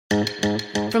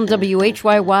From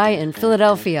WHYY in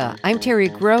Philadelphia, I'm Terry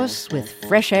Gross with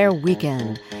Fresh Air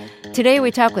Weekend. Today we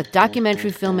talk with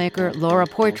documentary filmmaker Laura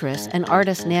Poitras and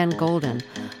artist Nan Goldin.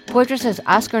 Poitras'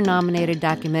 Oscar-nominated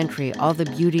documentary, All the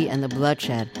Beauty and the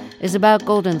Bloodshed, is about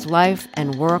Goldin's life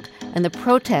and work and the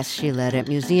protests she led at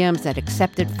museums that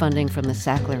accepted funding from the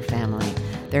Sackler family.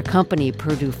 Their company,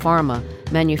 Purdue Pharma,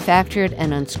 manufactured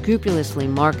and unscrupulously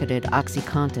marketed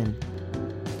OxyContin.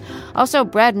 Also,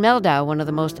 Brad Mehldau, one of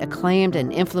the most acclaimed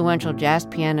and influential jazz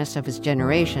pianists of his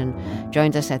generation,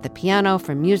 joins us at the piano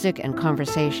for music and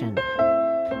conversation.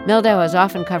 Mehldau has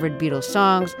often covered Beatles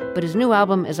songs, but his new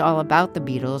album is all about the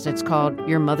Beatles. It's called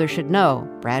Your Mother Should Know.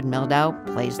 Brad Mehldau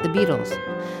plays the Beatles.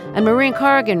 And Maureen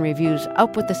Corrigan reviews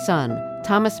Up with the Sun,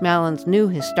 Thomas Mallon's new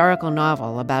historical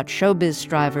novel about showbiz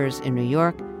strivers in New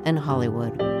York and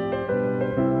Hollywood.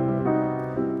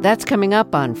 That's coming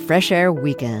up on Fresh Air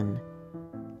Weekend.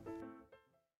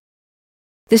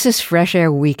 This is Fresh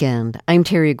Air Weekend. I'm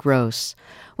Terry Gross.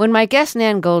 When my guest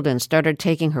Nan Goldin started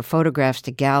taking her photographs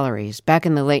to galleries back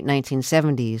in the late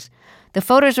 1970s, the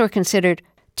photos were considered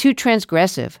too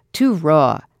transgressive, too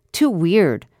raw, too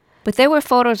weird. But they were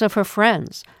photos of her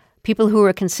friends, people who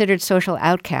were considered social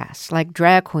outcasts, like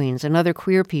drag queens and other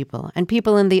queer people, and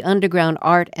people in the underground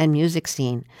art and music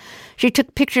scene. She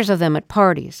took pictures of them at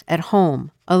parties, at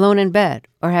home, alone in bed,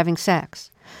 or having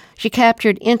sex. She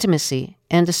captured intimacy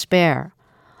and despair.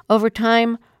 Over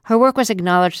time, her work was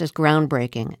acknowledged as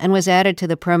groundbreaking and was added to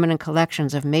the permanent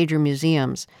collections of major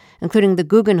museums, including the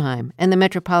Guggenheim and the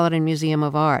Metropolitan Museum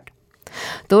of Art.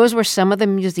 Those were some of the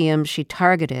museums she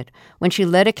targeted when she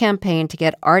led a campaign to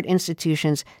get art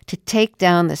institutions to take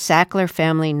down the Sackler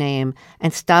family name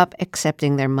and stop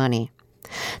accepting their money.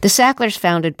 The Sacklers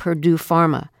founded Purdue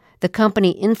Pharma, the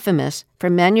company infamous for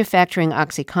manufacturing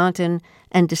OxyContin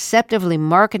and deceptively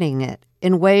marketing it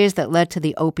in ways that led to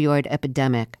the opioid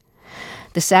epidemic.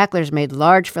 The Sacklers made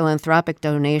large philanthropic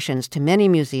donations to many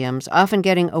museums, often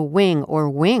getting a wing or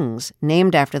wings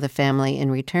named after the family in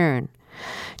return.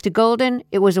 To Goldin,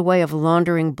 it was a way of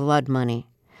laundering blood money.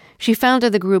 She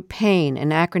founded the group PAIN,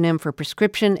 an acronym for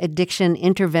Prescription Addiction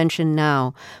Intervention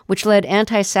Now, which led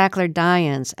anti-Sackler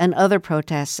die-ins and other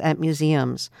protests at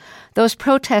museums. Those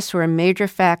protests were a major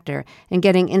factor in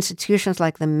getting institutions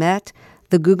like the Met,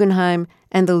 the Guggenheim,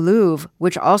 and the Louvre,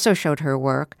 which also showed her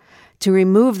work, to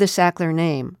remove the Sackler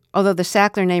name, although the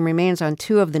Sackler name remains on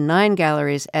 2 of the 9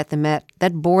 galleries at the Met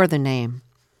that bore the name.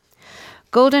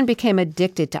 Goldin became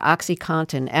addicted to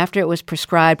OxyContin after it was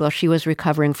prescribed while she was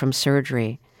recovering from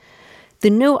surgery. The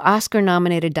new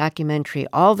Oscar-nominated documentary,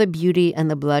 All the Beauty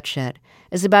and the Bloodshed,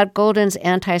 is about Goldin's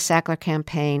anti-Sackler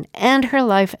campaign and her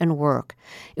life and work.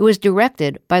 It was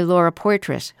directed by Laura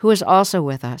Poitras, who is also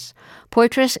with us.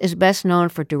 Poitras is best known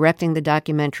for directing the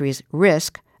documentaries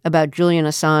Risk, about Julian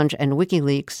Assange and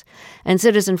WikiLeaks, and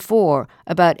Citizen4,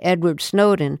 about Edward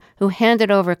Snowden, who handed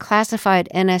over classified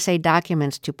NSA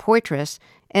documents to Poitras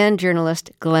and journalist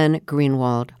Glenn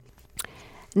Greenwald.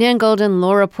 Nan Goldin,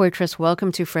 Laura Poitras,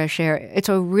 welcome to Fresh Air. It's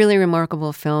a really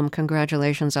remarkable film.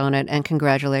 Congratulations on it, and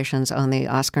congratulations on the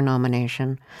Oscar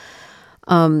nomination.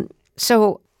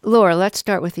 So, Laura, let's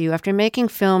start with you. After making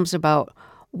films about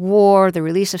war, the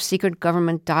release of secret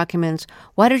government documents,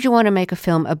 why did you want to make a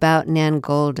film about Nan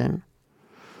Goldin?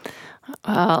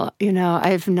 Well,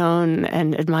 I've known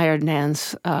and admired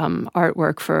Nan's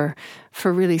artwork for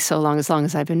really so long as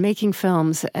I've been making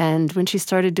films. And when she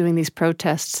started doing these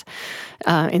protests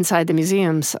inside the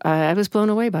museums, I was blown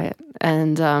away by it.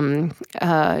 And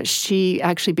she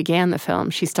actually began the film.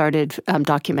 She started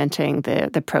documenting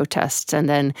the protests. And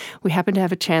then we happened to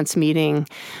have a chance meeting.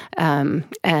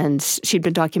 And she'd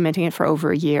been documenting it for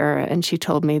over a year. And she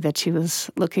told me that she was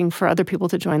looking for other people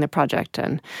to join the project.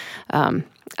 And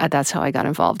that's how I got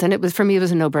involved. And for me, it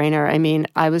was a no-brainer. I mean,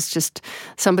 I was just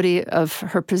somebody of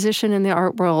her position in the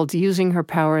art world, using her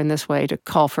power in this way to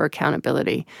call for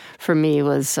accountability. For me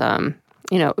was,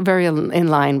 very in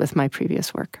line with my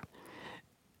previous work.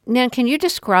 Nan, can you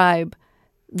describe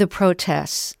the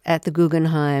protests at the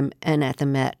Guggenheim and at the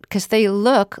Met? Because they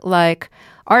look like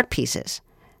art pieces.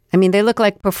 I mean, they look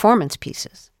like performance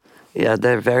pieces. Yeah,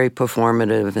 they're very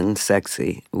performative and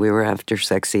sexy. We were after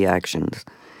sexy actions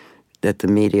that the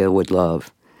media would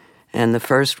love. And the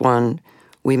first one,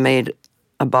 we made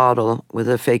a bottle with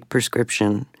a fake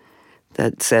prescription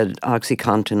that said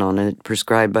OxyContin on it,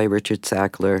 prescribed by Richard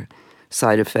Sackler,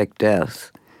 side effect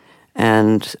death.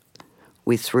 And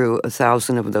we threw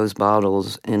 1,000 of those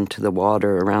bottles into the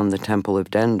water around the Temple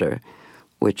of Dender,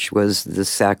 which was the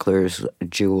Sackler's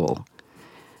jewel.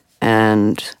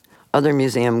 And other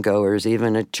museum goers,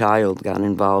 even a child, got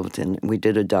involved, and we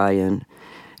did a die-in.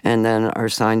 And then our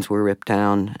signs were ripped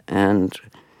down, and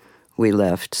we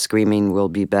left, screaming, "We'll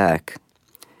be back."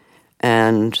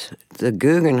 And the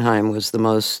Guggenheim was the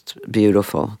most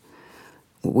beautiful.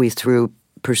 We threw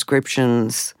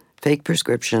prescriptions, fake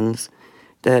prescriptions,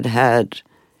 that had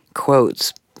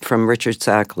quotes from Richard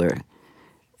Sackler,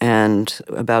 and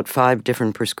about 5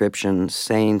 different prescriptions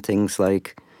saying things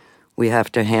like, "We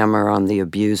have to hammer on the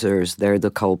abusers, they're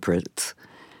the culprits.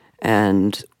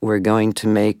 And we're going to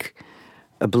make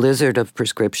a blizzard of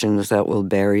prescriptions that will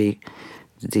bury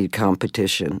the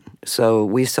competition." So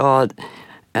we saw it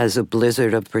as a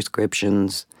blizzard of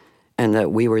prescriptions and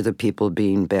that we were the people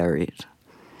being buried.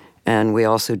 And we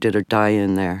also did a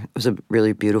die-in there. It was a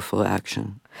really beautiful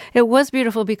action. It was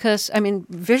beautiful because, I mean,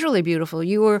 visually beautiful.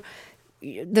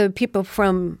 The people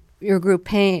from your group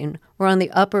Pain were on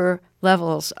the upper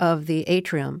levels of the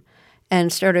atrium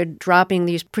and started dropping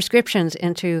these prescriptions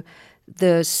into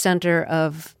the center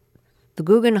of the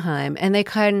Guggenheim, and they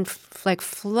kind of like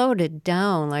floated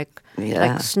down like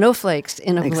snowflakes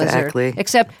in a blizzard.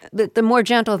 Except the more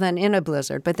gentle than in a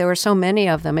blizzard, but there were so many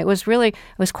of them. It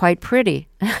was quite pretty.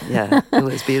 Yeah, it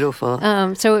was beautiful.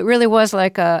 So it really was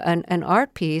like an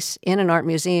art piece in an art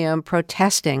museum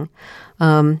protesting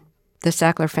the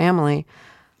Sackler family.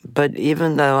 But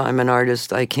even though I'm an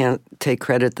artist, I can't take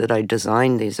credit that I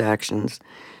designed these actions.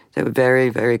 They were very,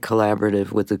 very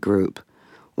collaborative with the group.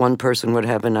 One person would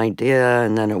have an idea,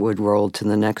 and then it would roll to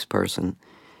the next person.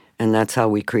 And that's how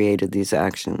we created these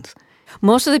actions.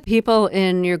 Most of the people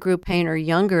in your group Pain are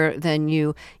younger than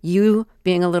you. You,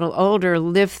 being a little older,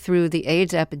 lived through the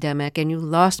AIDS epidemic, and you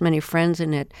lost many friends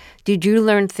in it. Did you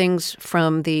learn things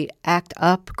from the ACT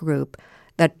UP group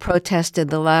that protested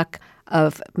the lack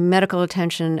of medical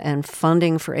attention and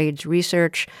funding for AIDS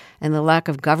research and the lack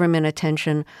of government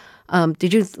attention?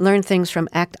 Did you learn things from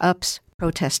ACT UP's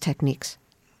protest techniques?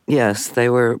 Yes, they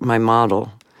were my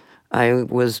model. I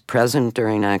was present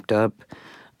during ACT UP.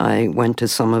 I went to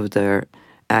some of their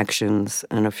actions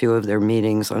and a few of their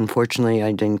meetings. Unfortunately,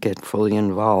 I didn't get fully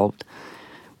involved.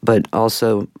 But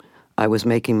also, I was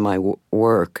making my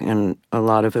work, and a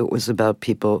lot of it was about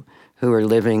people who were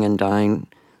living and dying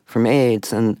from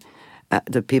AIDS, and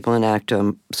the people in ACT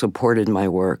UP supported my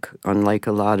work, unlike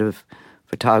a lot of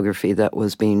photography that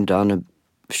was being done of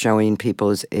showing people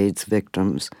as AIDS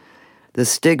victims. The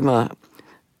stigma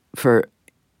for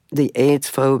the AIDS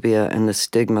phobia and the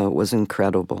stigma was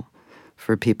incredible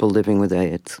for people living with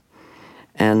AIDS.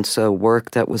 And so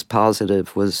work that was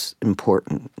positive was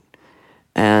important.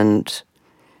 And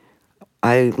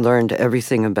I learned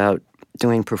everything about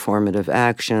doing performative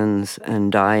actions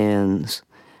and die-ins.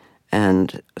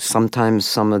 And sometimes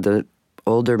some of the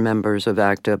older members of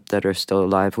ACT UP that are still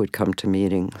alive would come to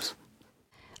meetings.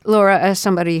 Laura, as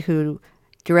somebody who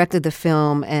directed the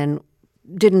film and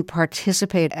didn't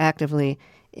participate actively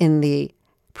in the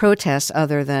protests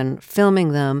other than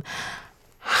filming them,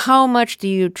 how much do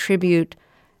you attribute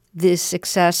the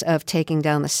success of taking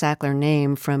down the Sackler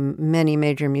name from many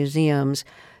major museums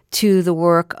to the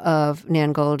work of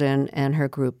Nan Goldin and her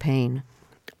group Pain?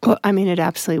 Well, I mean, it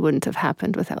absolutely wouldn't have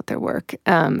happened without their work.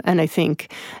 And I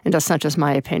think, and that's not just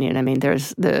my opinion, I mean,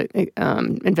 there's the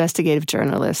investigative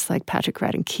journalists like Patrick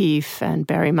Radden Keefe and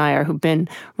Barry Meyer who've been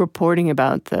reporting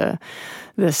about the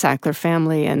Sackler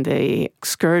family and the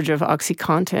scourge of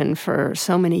OxyContin for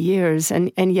so many years,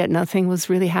 and yet nothing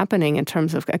was really happening in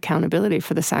terms of accountability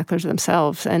for the Sacklers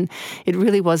themselves. And it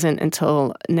really wasn't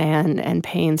until Nan and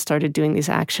Pain started doing these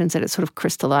actions that it sort of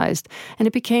crystallized, and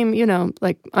it became,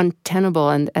 like untenable,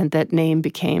 and that name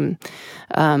became,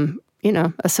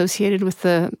 associated with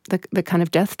the kind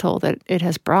of death toll that it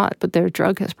has brought, but their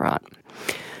drug has brought.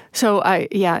 So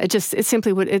it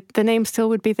simply would, the name still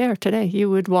would be there today. You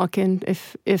would walk in,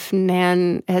 if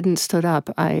Nan hadn't stood up,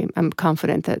 I'm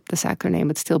confident that the Sackler name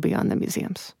would still be on the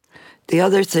museums. The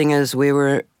other thing is we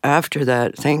were, after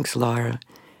that, thanks, Laura,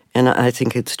 and I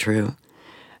think it's true.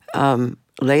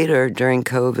 Later, during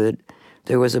COVID,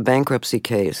 there was a bankruptcy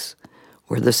case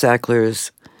where the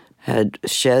Sacklers had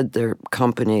shed their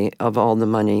company of all the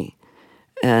money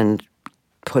and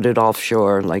put it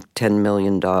offshore, like $10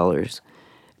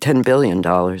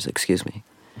 billion, excuse me.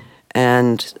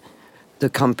 And the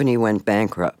company went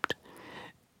bankrupt.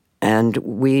 And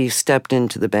we stepped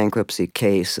into the bankruptcy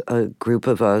case, a group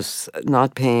of us,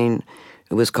 not Pain,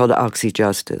 it was called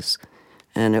OxyJustice.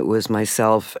 And it was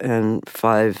myself and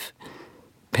 5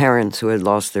 parents who had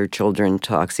lost their children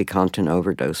to OxyContin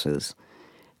overdoses.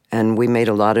 And we made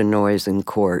a lot of noise in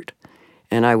court.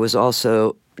 And I was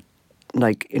also,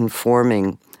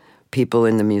 informing people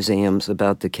in the museums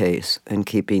about the case and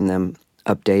keeping them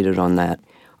updated on that.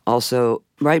 Also,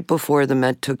 right before the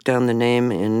Met took down the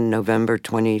name in November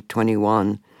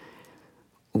 2021,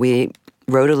 we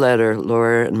wrote a letter,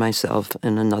 Laura and myself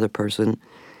and another person,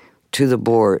 to the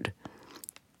board,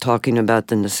 talking about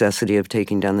the necessity of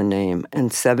taking down the name.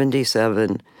 And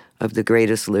 77 of the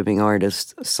greatest living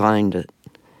artists signed it.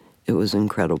 It was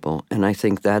incredible. And I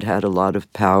think that had a lot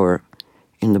of power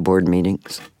in the board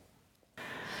meetings.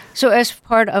 So as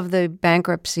part of the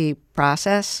bankruptcy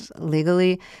process,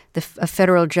 legally, a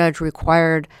federal judge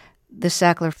required the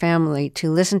Sackler family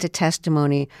to listen to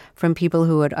testimony from people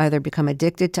who had either become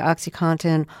addicted to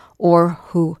OxyContin or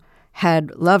who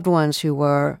had loved ones who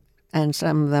were, and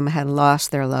some of them had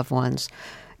lost their loved ones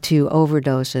to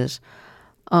overdoses.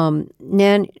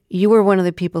 Nan, you were one of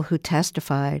the people who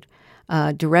testified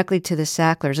directly to the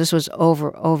Sacklers. This was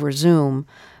over Zoom,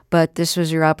 but this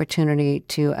was your opportunity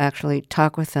to actually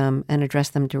talk with them and address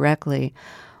them directly.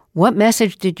 What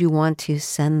message did you want to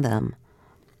send them?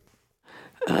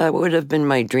 It would have been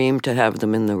my dream to have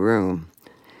them in the room.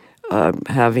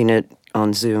 Having it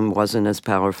on Zoom wasn't as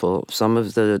powerful. Some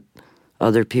of the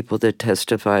other people that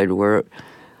testified were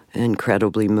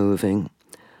incredibly moving.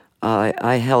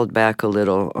 I held back a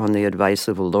little on the advice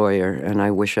of a lawyer, and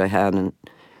I wish I hadn't,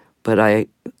 but I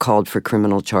called for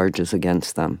criminal charges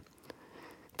against them.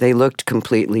 They looked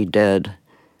completely dead,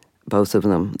 both of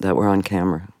them that were on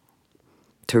camera.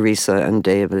 Teresa and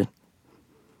David.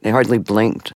 They hardly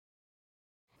blinked.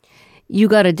 You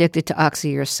got addicted to Oxy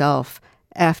yourself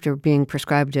after being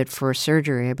prescribed it for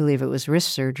surgery. I believe it was wrist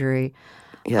surgery.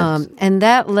 Yes. And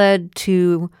that led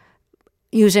to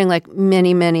using like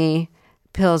many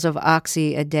pills of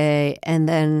Oxy a day, and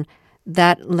then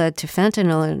that led to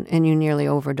fentanyl, and you nearly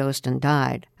overdosed and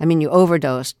died. I mean, you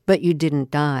overdosed, but you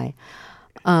didn't die.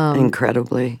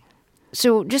 Incredibly.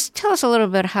 So just tell us a little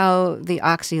bit how the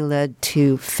Oxy led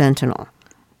to fentanyl.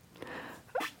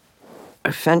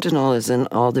 Fentanyl is in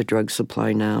all the drug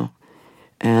supply now,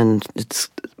 and it's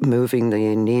moving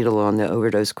the needle on the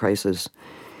overdose crisis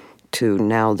to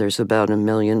now there's about 1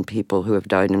 million people who have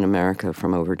died in America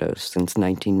from overdose since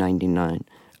 1999.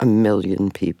 1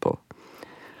 million people.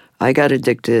 I got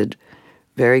addicted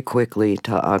very quickly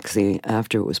to Oxy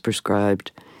after it was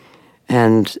prescribed,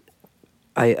 and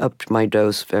I upped my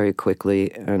dose very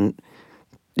quickly, and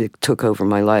it took over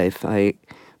my life. I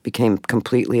became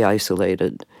completely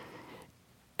isolated.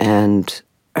 And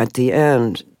at the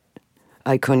end,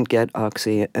 I couldn't get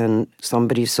Oxy, and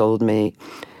somebody sold me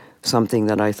something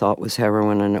that I thought was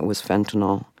heroin, and it was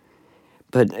fentanyl.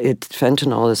 But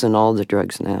fentanyl is in all the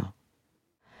drugs now.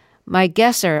 My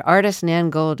guests are artist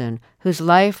Nan Goldin, whose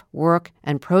life, work,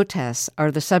 and protests are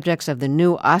the subjects of the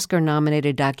new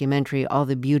Oscar-nominated documentary All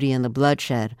the Beauty and the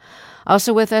Bloodshed.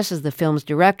 Also with us is the film's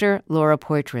director, Laura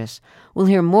Poitras. We'll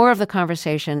hear more of the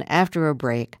conversation after a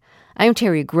break. I'm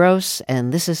Terry Gross,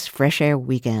 and this is Fresh Air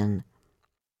Weekend.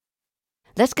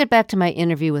 Let's get back to my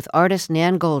interview with artist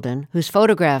Nan Goldin, whose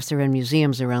photographs are in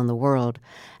museums around the world,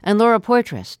 and Laura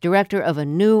Poitras, director of a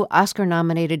new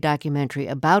Oscar-nominated documentary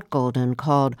about Goldin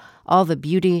called All the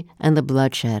Beauty and the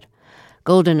Bloodshed.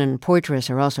 Goldin and Poitras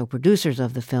are also producers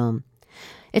of the film.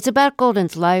 It's about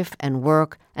Goldin's life and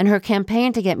work and her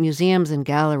campaign to get museums and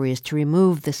galleries to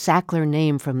remove the Sackler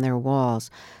name from their walls.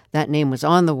 That name was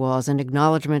on the walls in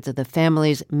acknowledgement of the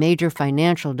family's major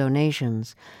financial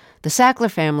donations. The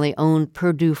Sackler family owned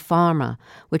Purdue Pharma,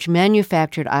 which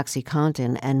manufactured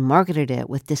OxyContin and marketed it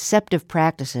with deceptive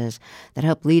practices that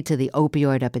helped lead to the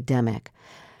opioid epidemic.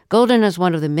 Goldin is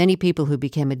one of the many people who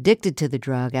became addicted to the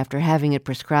drug after having it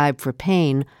prescribed for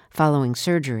pain following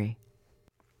surgery.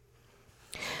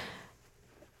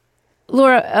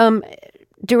 Laura,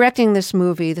 directing this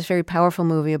movie, this very powerful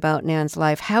movie about Nan's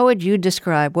life, how would you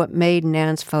describe what made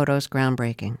Nan's photos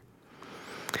groundbreaking?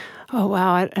 Oh,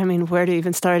 wow. I mean, where to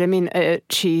even start? I mean, I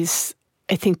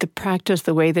think the practice,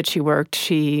 the way that she worked,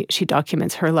 she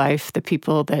documents her life, the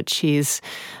people that she's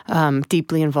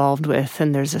deeply involved with,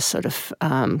 and there's a sort of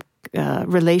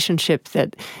relationship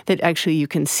that actually you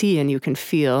can see and you can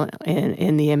feel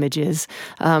in the images,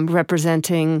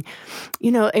 representing,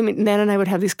 I mean, Nan and I would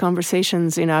have these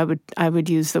conversations, I would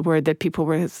use the word that people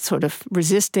were sort of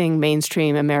resisting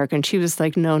mainstream American. She was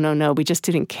like, no, we just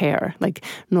didn't care. Like,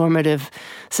 normative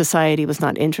society was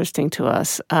not interesting to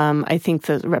us. I think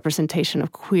the representation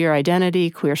of queer identity,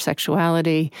 queer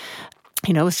sexuality,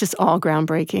 it was just all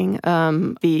groundbreaking.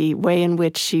 The way in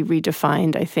which she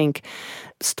redefined, I think,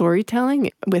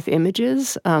 storytelling with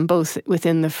images, both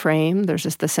within the frame. There's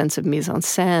just the sense of mise en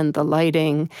scène, the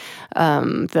lighting,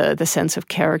 the sense of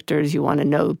characters. You want to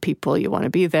know people, you want to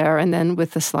be there. And then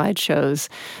with the slideshows,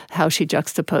 how she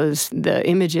juxtaposed the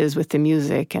images with the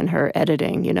music and her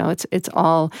editing. It's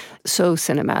all so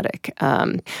cinematic.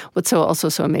 What's also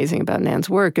so amazing about Nan's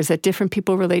work is that different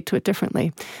people relate to it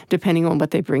differently, depending on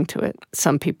what they bring to it.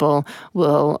 Some people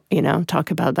will,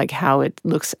 talk about like how it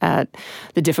looks at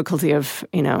the difficulty of,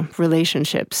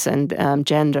 relationships and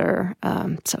gender.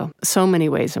 So many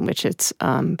ways in which it's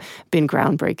been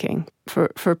groundbreaking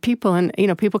for people.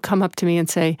 And, people come up to me and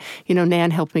say,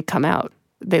 Nan helped me come out.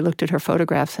 They looked at her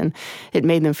photographs and it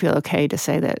made them feel okay to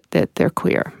say that they're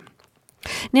queer.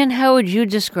 Nan, how would you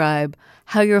describe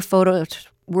how your photos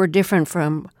were different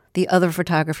from the other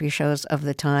photography shows of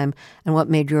the time and what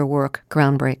made your work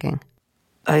groundbreaking?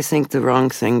 I think the wrong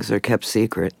things are kept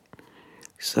secret.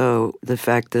 So the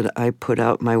fact that I put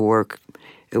out my work,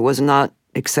 it was not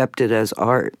accepted as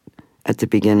art at the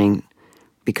beginning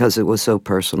because it was so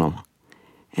personal.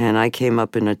 And I came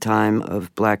up in a time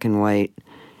of black and white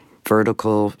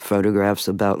vertical photographs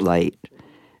about light.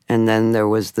 And then there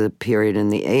was the period in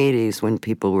the 80s when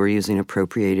people were using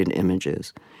appropriated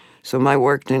images. So my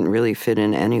work didn't really fit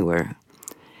in anywhere.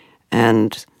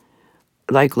 And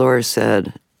like Laura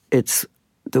said, it's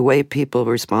the way people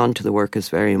respond to the work is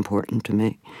very important to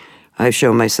me. I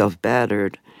show myself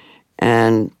battered,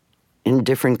 and in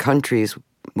different countries,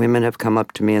 women have come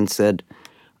up to me and said,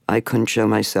 I couldn't show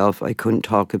myself, I couldn't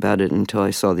talk about it until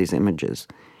I saw these images.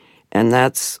 And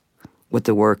that's what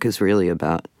the work is really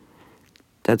about.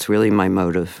 That's really my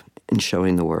motive in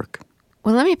showing the work.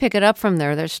 Well, let me pick it up from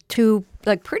there. There's two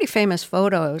pretty famous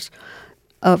photos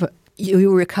of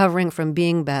you recovering from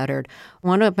being battered.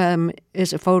 One of them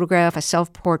is a photograph, a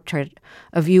self-portrait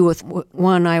of you with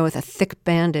one eye with a thick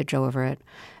bandage over it.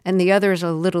 And the other is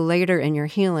a little later in your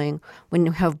healing when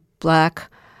you have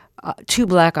two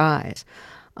black eyes.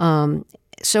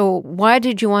 So why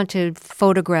did you want to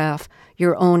photograph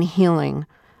your own healing,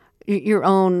 your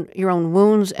own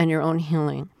wounds and your own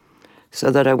healing? So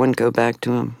that I wouldn't go back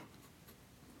to him.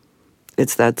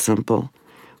 It's that simple.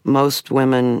 Most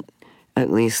women,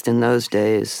 at least in those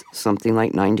days, something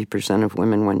like 90% of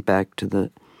women went back to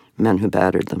the men who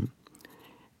battered them.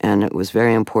 And it was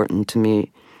very important to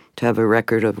me to have a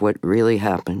record of what really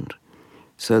happened.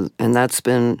 And that's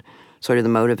been sort of the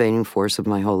motivating force of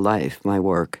my whole life, my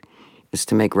work, is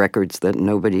to make records that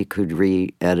nobody could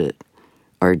re-edit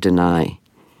or deny.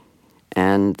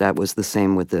 And that was the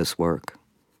same with this work.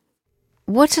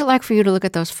 What's it like for you to look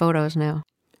at those photos now?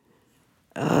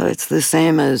 It's the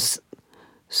same as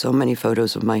so many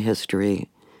photos of my history.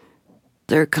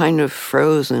 They're kind of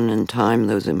frozen in time,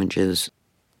 those images.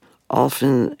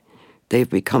 Often they've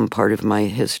become part of my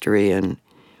history, and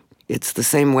it's the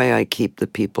same way I keep the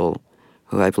people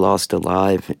who I've lost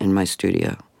alive in my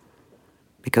studio,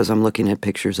 because I'm looking at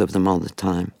pictures of them all the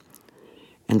time.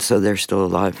 And so they're still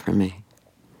alive for me.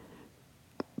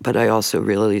 But I also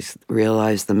really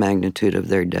realize the magnitude of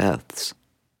their deaths.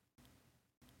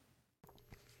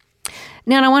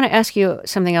 Now, I want to ask you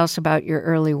something else about your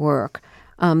early work.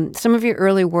 Some of your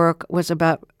early work was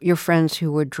about your friends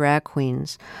who were drag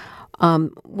queens.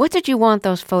 What did you want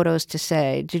those photos to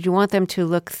say? Did you want them to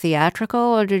look theatrical,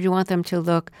 or did you want them to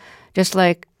look just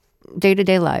like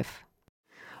day-to-day life?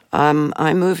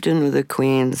 I moved in with the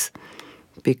queens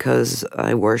because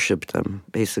I worshipped them.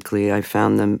 Basically, I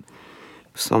found them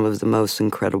some of the most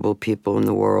incredible people in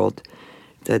the world,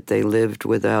 that they lived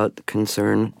without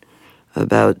concern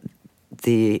about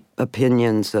the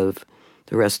opinions of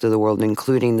the rest of the world,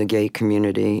 including the gay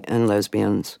community and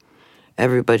lesbians.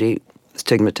 Everybody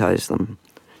stigmatized them.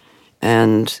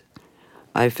 And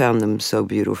I found them so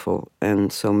beautiful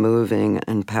and so moving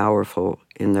and powerful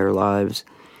in their lives.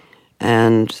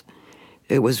 And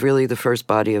it was really the first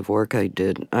body of work I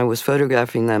did. I was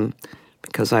photographing them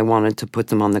because I wanted to put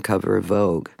them on the cover of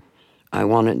Vogue. They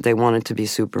wanted to be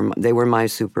they were my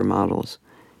supermodels,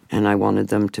 and I wanted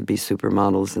them to be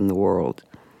supermodels in the world.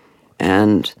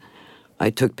 And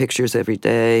I took pictures every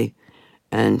day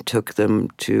and took them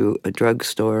to a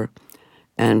drugstore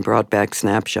and brought back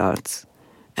snapshots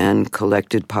and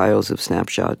collected piles of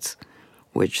snapshots,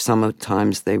 which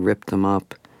sometimes they ripped them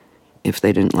up if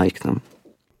they didn't like them.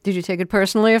 Did you take it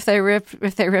personally if they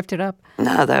ripped it up?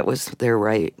 No, that was their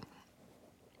right.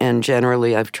 And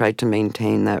generally, I've tried to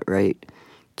maintain that right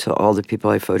to all the people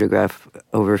I photograph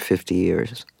over 50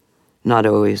 years. Not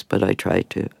always, but I try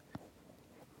to.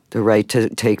 The right to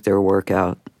take their work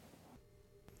out.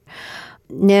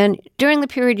 Nan, during the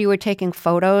period you were taking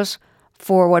photos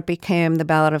for what became the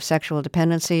Ballad of Sexual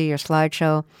Dependency, your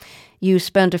slideshow, you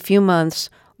spent a few months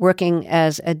working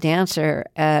as a dancer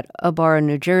at a bar in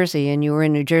New Jersey, and you were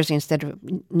in New Jersey instead of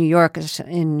New York.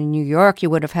 In New York, you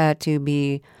would have had to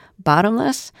be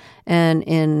bottomless, and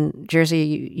in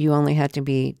Jersey, you only had to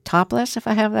be topless, if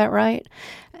I have that right.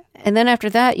 And then after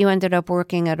that, you ended up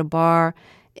working at a bar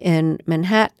in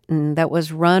Manhattan that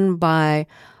was run by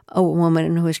a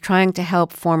woman who was trying to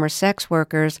help former sex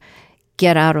workers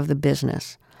get out of the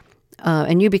business.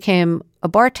 And you became a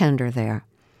bartender there.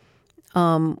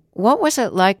 What was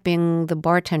it like being the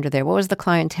bartender there? What was the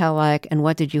clientele like, and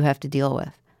what did you have to deal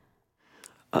with?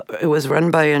 It was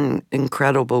run by an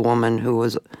incredible woman who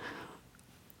was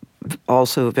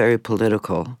also very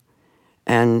political.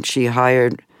 And she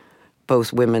hired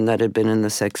both women that had been in the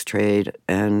sex trade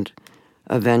and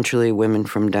eventually women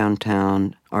from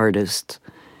downtown, artists.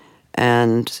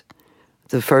 And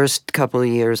the first couple of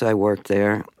years I worked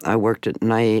there, I worked at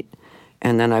night,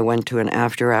 and then I went to an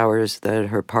after hours that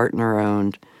her partner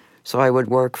owned. So I would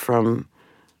work from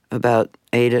about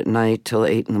 8 at night till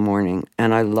 8 in the morning,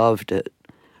 and I loved it.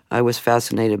 I was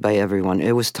fascinated by everyone.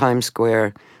 It was Times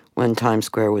Square when Times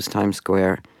Square was Times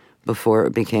Square, before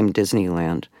it became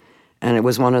Disneyland. And it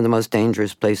was one of the most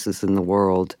dangerous places in the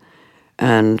world.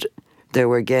 And there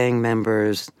were gang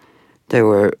members, there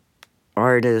were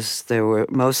artists, there were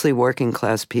mostly working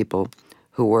class people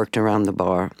who worked around the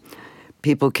bar.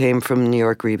 People came from New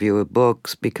York Review of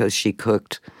Books because she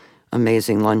cooked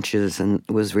amazing lunches, and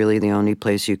it was really the only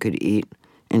place you could eat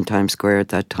in Times Square at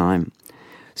that time.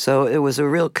 So it was a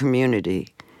real community,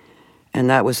 and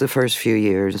that was the first few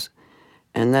years.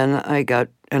 And then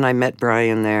I met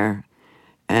Brian there,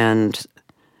 and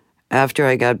after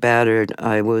I got battered,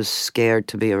 I was scared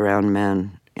to be around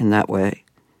men in that way.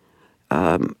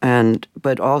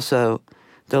 But also,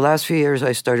 the last few years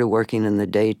I started working in the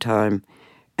daytime,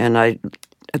 and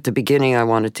at the beginning I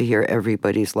wanted to hear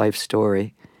everybody's life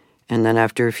story, and then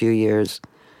after a few years,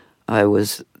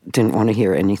 didn't want to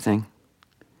hear anything.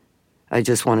 I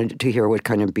just wanted to hear what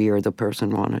kind of beer the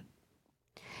person wanted.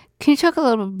 Can you talk a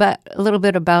little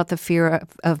bit about the fear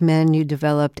of men you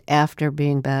developed after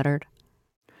being battered?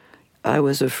 I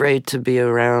was afraid to be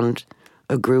around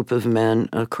a group of men,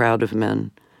 a crowd of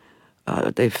men.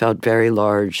 They felt very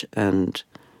large and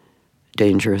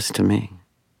dangerous to me,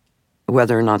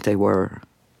 whether or not they were.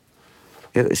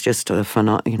 It was just a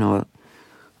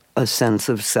sense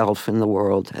of self in the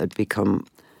world had become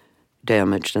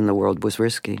damaged, and the world was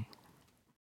risky.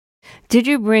 Did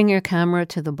you bring your camera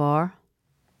to the bar?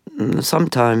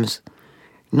 Sometimes,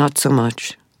 not so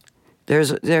much.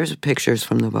 There's pictures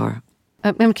from the bar.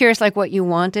 I'm curious, like what you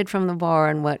wanted from the bar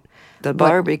and what... The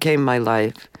bar became my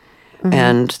life, mm-hmm.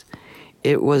 And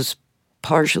it was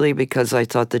partially because I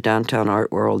thought the downtown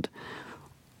art world,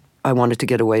 I wanted to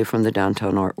get away from the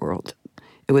downtown art world.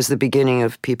 It was the beginning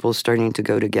of people starting to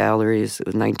go to galleries. It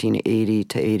was 1980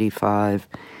 to 85,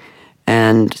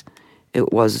 and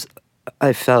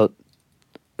I felt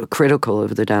critical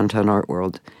of the downtown art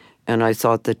world, and I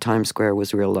thought that Times Square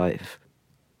was real life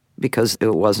because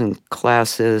it wasn't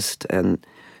classist, and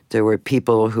there were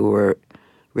people who were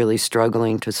really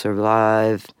struggling to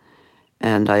survive,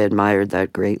 and I admired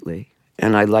that greatly,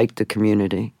 and I liked the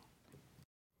community.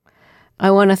 I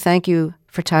want to thank you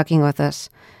for talking with us.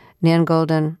 Nan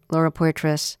Goldin, Laura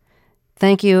Poitras,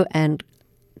 thank you, and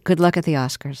good luck at the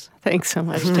Oscars. Thanks so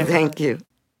much. Thank you.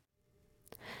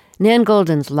 Nan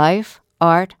Goldin's life,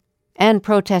 art, and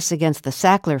protests against the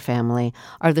Sackler family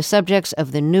are the subjects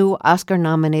of the new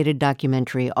Oscar-nominated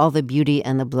documentary, All the Beauty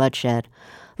and the Bloodshed.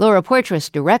 Laura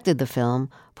Poitras directed the film.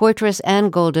 Poitras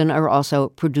and Goldin are also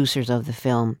producers of the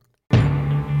film.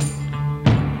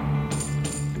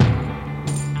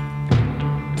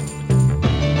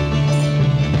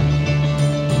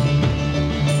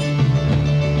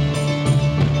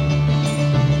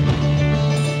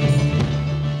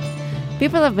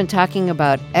 People have been talking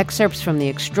about excerpts from the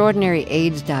extraordinary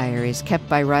AIDS diaries kept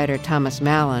by writer Thomas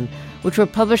Mallon, which were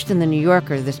published in The New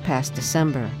Yorker this past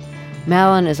December.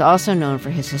 Mallon is also known for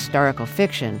his historical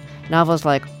fiction, novels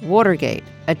like Watergate,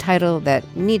 a title that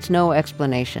needs no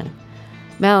explanation.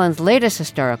 Mallon's latest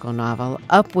historical novel,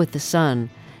 Up with the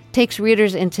Sun, takes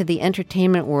readers into the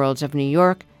entertainment worlds of New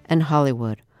York and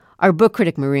Hollywood. Our book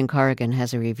critic Maureen Corrigan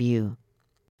has a review.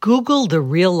 Google the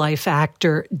real-life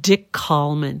actor Dick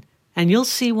Kallman, and you'll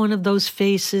see one of those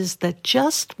faces that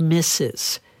just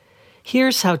misses.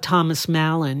 Here's how Thomas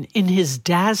Mallon, in his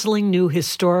dazzling new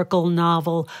historical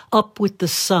novel, Up with the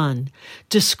Sun,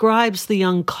 describes the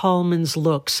young Kallman's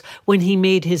looks when he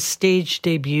made his stage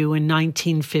debut in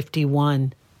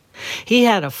 1951. He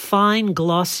had a fine,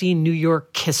 glossy New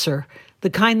York kisser, the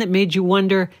kind that made you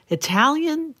wonder,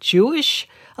 Italian? Jewish?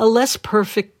 a less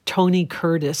perfect Tony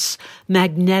Curtis,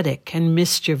 magnetic and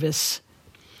mischievous.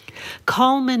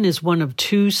 Kallman is one of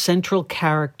two central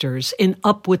characters in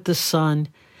Up with the Sun.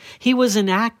 He was an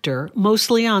actor,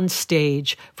 mostly on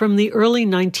stage, from the early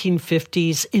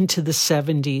 1950s into the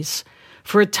 70s.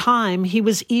 For a time, he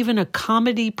was even a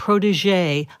comedy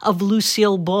protege of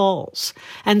Lucille Ball's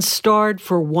and starred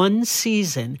for one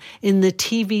season in the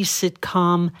TV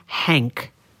sitcom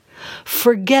Hank.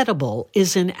 Forgettable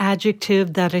is an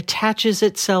adjective that attaches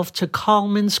itself to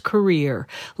Kallman's career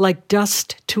like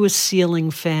dust to a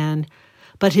ceiling fan.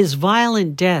 But his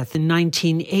violent death in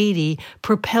 1980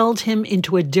 propelled him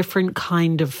into a different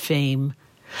kind of fame.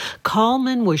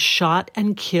 Kallman was shot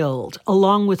and killed,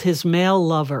 along with his male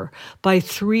lover, by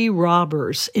 3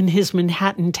 robbers in his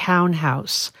Manhattan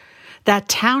townhouse. That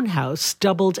townhouse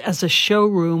doubled as a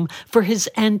showroom for his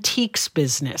antiques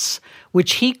business,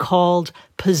 which he called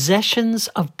Possessions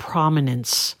of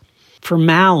Prominence. For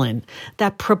Mallon,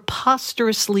 that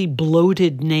preposterously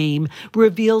bloated name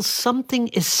reveals something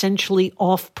essentially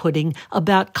off-putting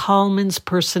about Kallman's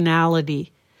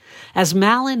personality. As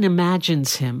Mallon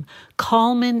imagines him,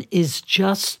 Kallman is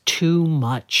just too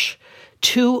much,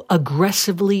 too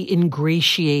aggressively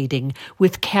ingratiating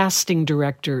with casting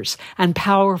directors and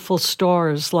powerful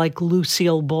stars like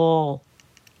Lucille Ball.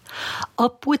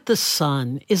 Up with the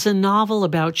Sun is a novel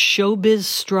about showbiz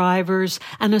strivers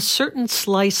and a certain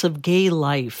slice of gay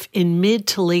life in mid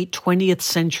to late 20th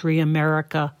century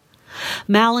America.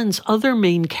 Mallon's other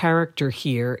main character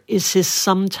here is his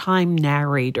sometime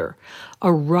narrator,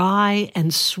 a wry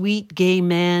and sweet gay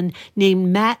man named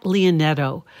Matt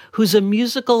Leonetto, who's a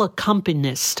musical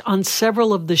accompanist on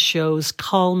several of the shows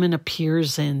Kallman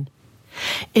appears in.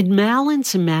 In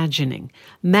Mallon's imagining,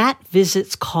 Matt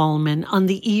visits Kallman on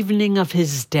the evening of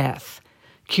his death.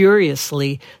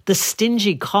 Curiously, the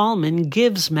stingy Kallman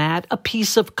gives Matt a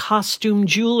piece of costume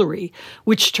jewelry,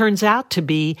 which turns out to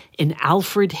be, in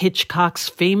Alfred Hitchcock's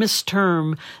famous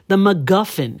term, the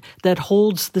MacGuffin that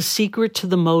holds the secret to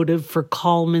the motive for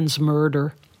Kallman's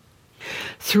murder.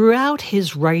 Throughout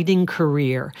his writing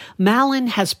career, Mallon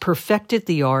has perfected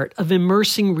the art of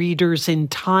immersing readers in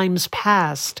times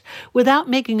past without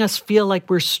making us feel like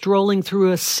we're strolling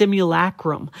through a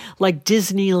simulacrum like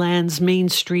Disneyland's Main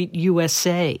Street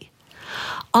USA.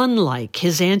 Unlike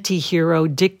his anti-hero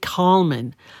Dick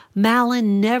Kallman,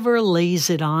 Mallon never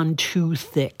lays it on too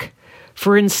thick.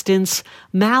 For instance,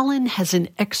 Mallon has an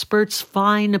expert's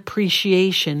fine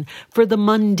appreciation for the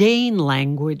mundane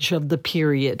language of the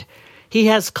period. He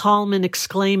has Kallman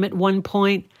exclaim at one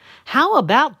point, "How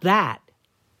about that?"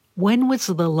 When was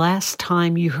the last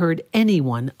time you heard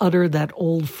anyone utter that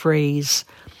old phrase?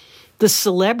 The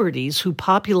celebrities who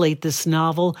populate this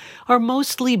novel are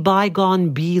mostly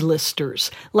bygone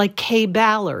B-listers like Kay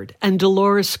Ballard and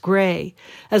Dolores Gray,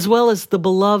 as well as the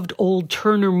beloved old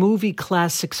Turner Movie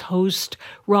Classics host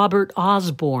Robert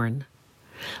Osborne.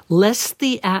 Lest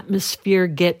the atmosphere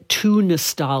get too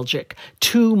nostalgic,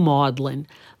 too maudlin,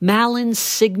 Mallon's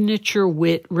signature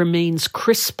wit remains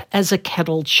crisp as a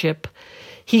kettle chip.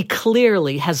 He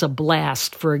clearly has a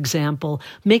blast, for example,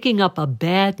 making up a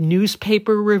bad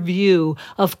newspaper review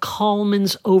of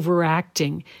Kallman's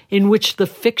overacting, in which the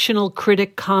fictional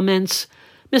critic comments,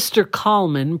 "Mr.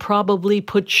 Kallman probably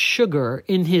put sugar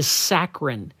in his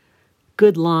saccharin."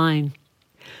 Good line.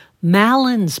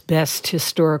 Mallon's best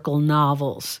historical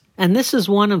novels, and this is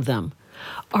one of them,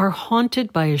 are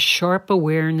haunted by a sharp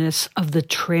awareness of the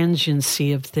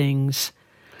transiency of things.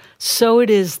 So it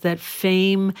is that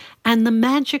fame and the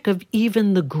magic of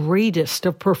even the greatest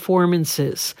of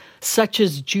performances, such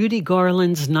as Judy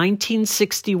Garland's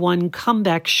 1961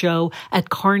 comeback show at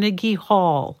Carnegie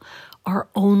Hall, are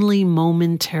only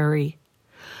momentary.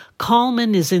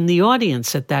 Kallman is in the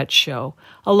audience at that show,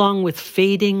 along with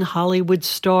fading Hollywood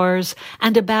stars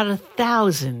and about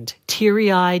 1,000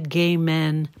 teary-eyed gay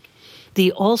men.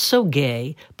 The also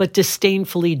gay, but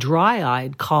disdainfully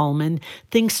dry-eyed Kallman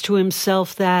thinks to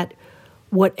himself that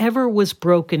whatever was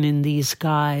broken in these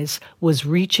guys was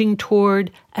reaching toward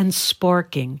and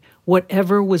sparking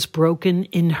whatever was broken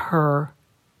in her.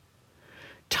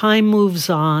 Time moves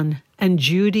on, and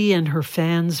Judy and her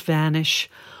fans vanish.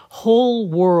 Whole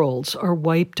worlds are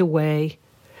wiped away.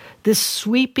 This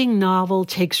sweeping novel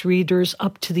takes readers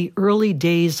up to the early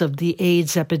days of the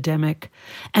AIDS epidemic,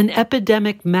 an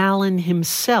epidemic Mallon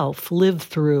himself lived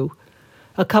through.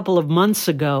 A couple of months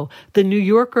ago, The New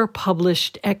Yorker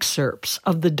published excerpts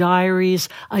of the diaries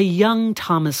a young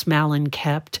Thomas Mallon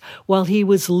kept while he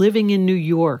was living in New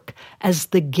York as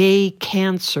the gay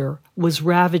cancer was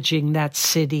ravaging that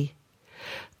city.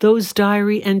 Those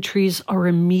diary entries are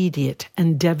immediate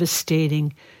and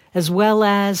devastating, as well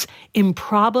as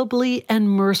improbably and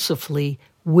mercifully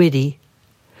witty.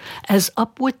 As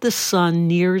Up with the Sun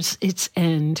nears its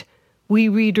end, we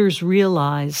readers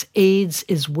realize AIDS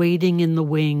is waiting in the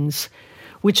wings,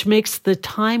 which makes the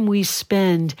time we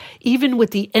spend, even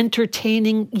with the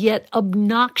entertaining yet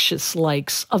obnoxious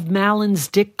likes of Malin's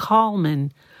Dick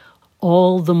Kallman,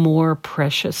 all the more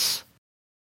precious.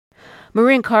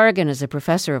 Maureen Corrigan is a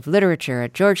professor of literature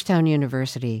at Georgetown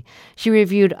University. She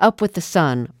reviewed Up with the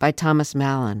Sun by Thomas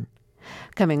Malin.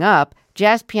 Coming up,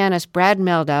 jazz pianist Brad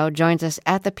Mehldau joins us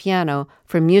at the piano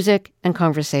for music and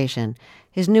conversation.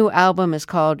 His new album is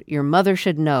called Your Mother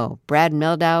Should Know. Brad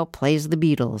Mehldau plays the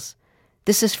Beatles.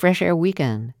 This is Fresh Air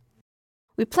Weekend.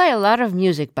 We play a lot of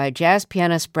music by jazz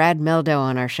pianist Brad Mehldau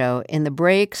on our show in the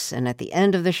breaks and at the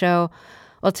end of the show.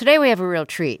 Well, today we have a real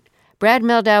treat. Brad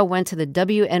Mehldau went to the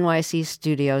WNYC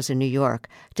studios in New York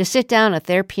to sit down at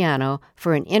their piano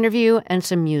for an interview and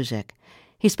some music.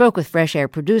 He spoke with Fresh Air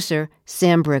producer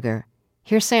Sam Brigger.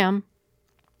 Here's Sam.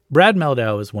 Brad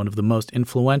Mehldau is one of the most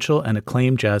influential and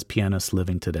acclaimed jazz pianists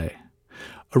living today.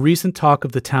 A recent Talk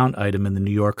of the Town item in The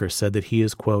New Yorker said that he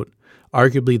is, quote,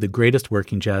 arguably the greatest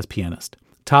working jazz pianist.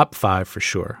 Top 5 for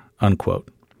sure, unquote.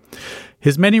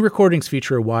 His many recordings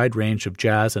feature a wide range of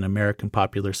jazz and American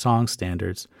popular song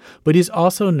standards, but he's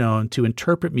also known to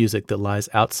interpret music that lies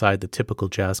outside the typical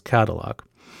jazz catalog,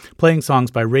 playing songs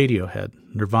by Radiohead,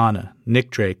 Nirvana, Nick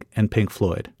Drake, and Pink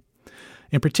Floyd.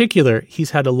 In particular,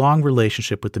 he's had a long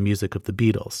relationship with the music of the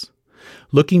Beatles.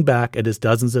 Looking back at his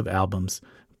dozens of albums,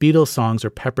 Beatles songs are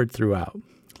peppered throughout,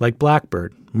 like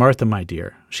Blackbird, Martha My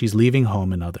Dear, She's Leaving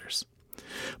Home, and others.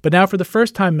 But now for the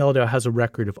first time, Mehldau has a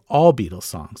record of all Beatles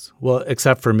songs, well,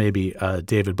 except for maybe a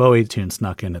David Bowie tune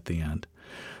snuck in at the end.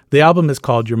 The album is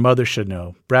called Your Mother Should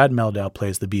Know. Brad Mehldau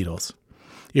plays the Beatles.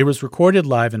 It was recorded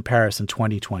live in Paris in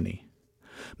 2020.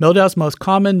 Mehldau's most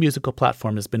common musical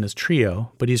platform has been his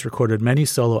trio, but he's recorded many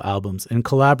solo albums and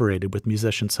collaborated with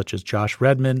musicians such as Josh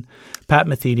Redman, Pat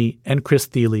Metheny, and Chris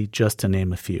Thile, just to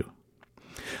name a few.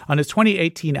 On his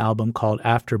 2018 album called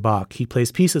After Bach, he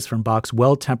plays pieces from Bach's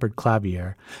well-tempered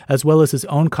clavier, as well as his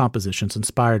own compositions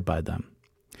inspired by them.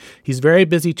 He's very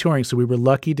busy touring, so we were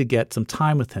lucky to get some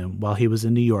time with him while he was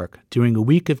in New York, doing a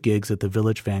week of gigs at the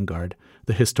Village Vanguard,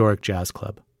 the historic jazz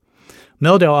club.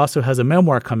 Mehldau also has a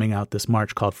memoir coming out this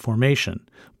March called Formation,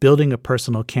 Building a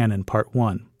Personal Canon Part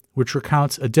 1, which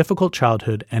recounts a difficult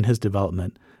childhood and his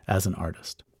development as an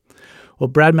artist. Well,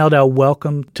 Brad Mehldau,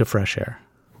 welcome to Fresh Air.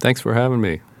 Thanks for having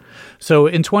me. So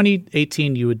in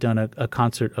 2018, you had done a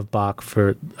concert of Bach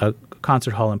for a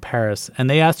concert hall in Paris, and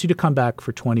they asked you to come back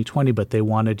for 2020, but they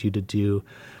wanted you to do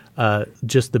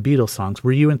just the Beatles songs.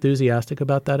 Were you enthusiastic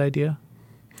about that idea?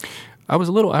 I was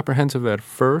a little apprehensive at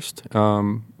first,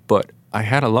 but I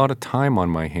had a lot of time on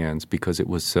my hands because it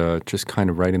was just kind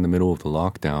of right in the middle of the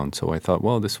lockdown. So I thought,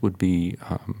 well, this would be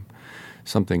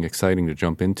something exciting to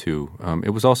jump into.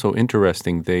 It was also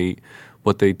interesting.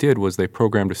 What they did was they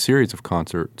programmed a series of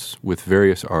concerts with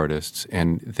various artists,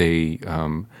 and they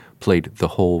played the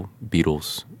whole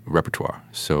Beatles repertoire.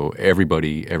 So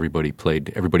everybody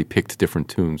picked different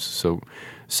tunes. So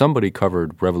somebody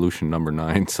covered Revolution Number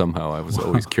 9 somehow. I was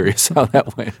always curious how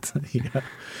that went. Yeah.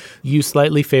 You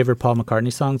slightly favor Paul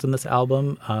McCartney songs on this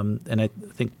album, and I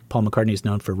think Paul McCartney is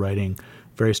known for writing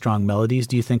very strong melodies.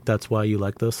 Do you think that's why you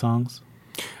like those songs?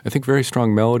 I think very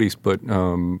strong melodies, but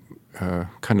kind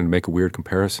of to make a weird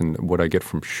comparison, what I get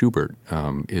from Schubert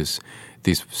is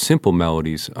these simple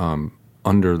melodies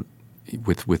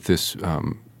with this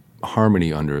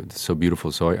harmony under it. It's so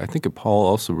beautiful. So I think of Paul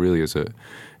also really as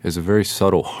a very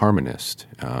subtle harmonist,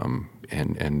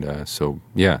 so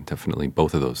yeah, definitely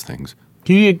both of those things.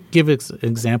 Can you give an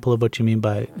example of what you mean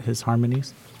by his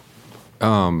harmonies?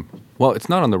 Well, it's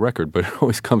not on the record, but it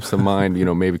always comes to mind,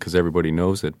 maybe because everybody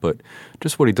knows it, but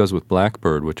just what he does with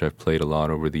Blackbird, which I've played a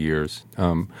lot over the years.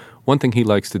 One thing he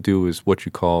likes to do is what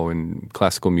you call in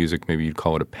classical music, maybe you'd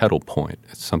call it a pedal point.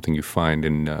 It's something you find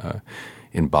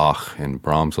in Bach and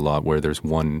Brahms a lot, where there's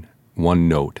one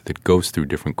note that goes through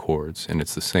different chords, and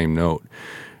it's the same note.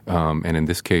 And in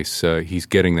this case, he's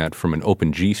getting that from an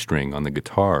open G string on the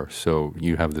guitar, so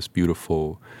you have this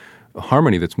beautiful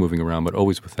harmony that's moving around, but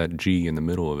always with that G in the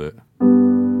middle of it.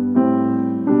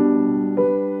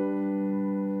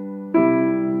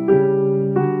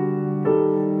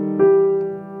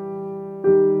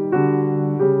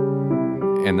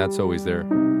 And that's always there.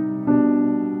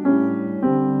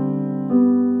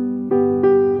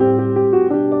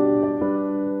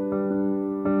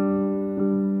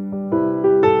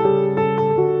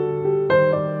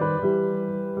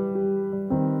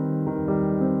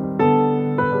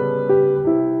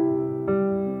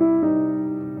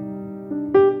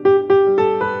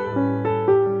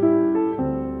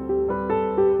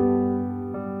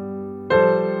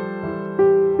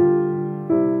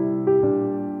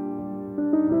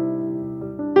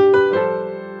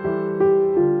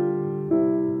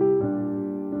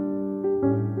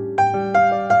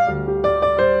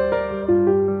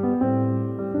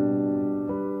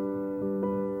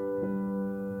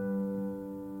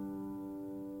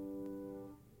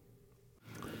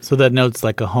 So that note's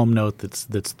like a home note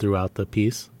that's throughout the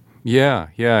piece? Yeah,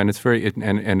 and it's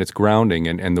and it's grounding,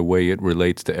 and the way it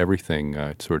relates to everything,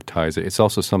 it sort of ties it. It's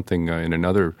also something in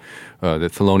another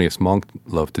that Thelonious Monk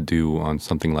loved to do on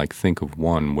something like Think of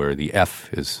One, where the F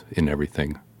is in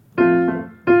everything.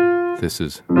 This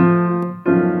is...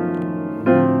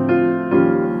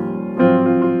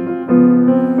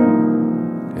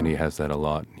 And he has that a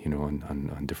lot,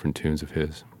 on different tunes of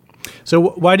his. So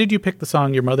why did you pick the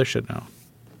song Your Mother Should Know?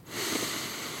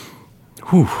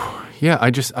 Whew. Yeah, I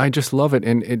just love it,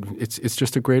 and it's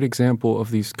just a great example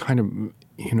of these kind of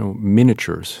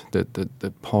miniatures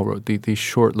that Paul wrote. These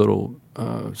short little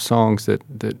songs that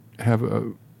have a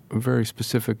very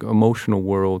specific emotional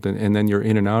world, and then you're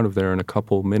in and out of there in a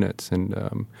couple minutes, and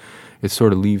it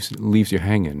sort of leaves you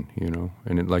hanging,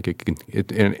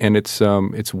 and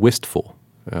it's wistful,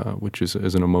 which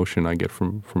is an emotion I get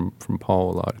from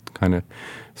Paul a lot. It's kind of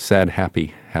sad,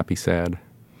 happy, sad.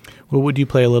 Well, would you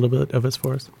play a little bit of it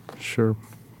for us? Sure.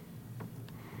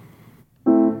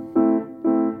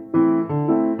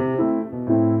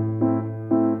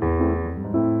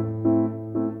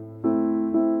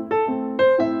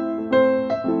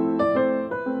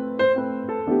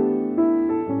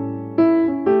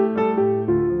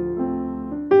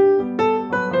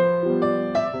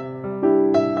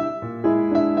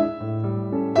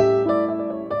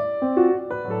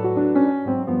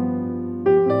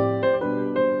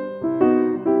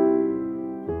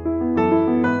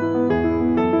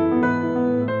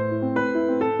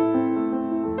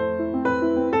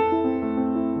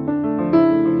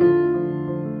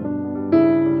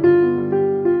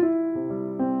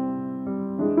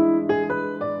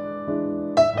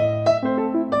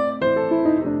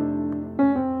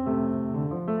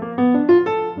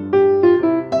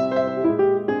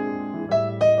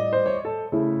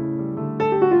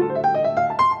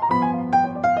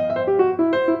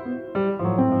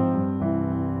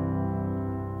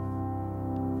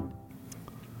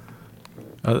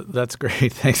 That's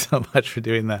great. Thanks so much for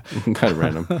doing that. Kind of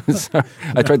random. Sorry.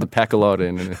 I tried to pack a lot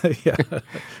in. Yeah.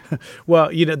 Well,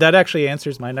 that actually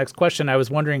answers my next question. I was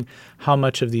wondering how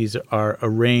much of these are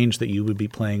arranged that you would be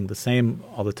playing the same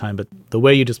all the time, but the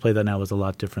way you just played that now was a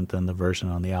lot different than the version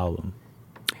on the album.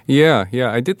 Yeah.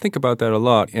 I did think about that a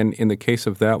lot. And in the case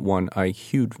of that one, I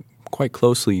hewed quite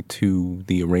closely to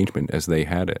the arrangement as they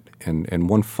had it. And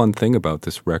one fun thing about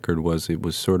this record was it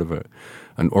was sort of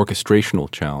an orchestrational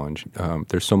challenge.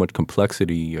 There's so much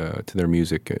complexity to their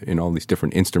music in all these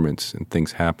different instruments and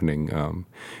things happening,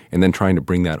 and then trying to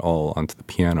bring that all onto the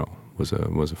piano was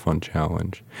a fun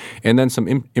challenge. And then some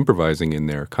improvising in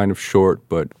there, kind of short,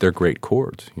 but they're great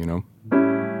chords, And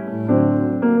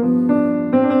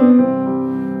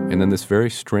then this very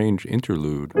strange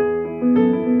interlude.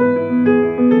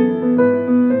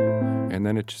 And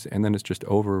then it's just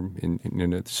over in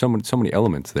it's so many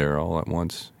elements there all at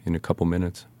once in a couple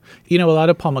minutes. A lot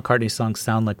of Paul McCartney songs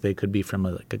sound like they could be from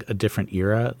a different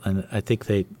era, and I think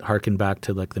they harken back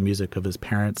to like the music of his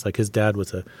parents. Like his dad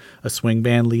was a swing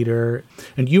band leader,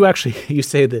 and you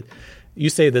say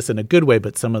this in a good way,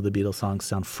 but some of the Beatles songs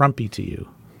sound frumpy to you.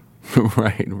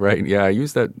 Right. Yeah, I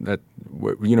use that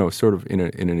sort of in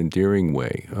an endearing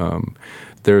way.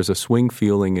 There's a swing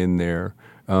feeling in there.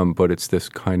 But it's this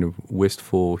kind of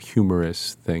wistful,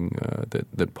 humorous thing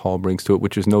that Paul brings to it,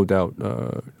 which is no doubt,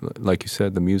 like you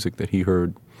said, the music that he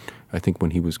heard, I think,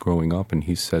 when he was growing up, and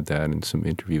he's said that in some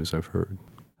interviews I've heard.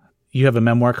 You have a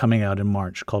memoir coming out in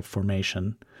March called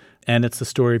Formation, and it's the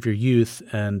story of your youth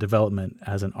and development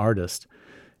as an artist.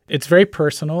 It's very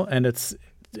personal, and it's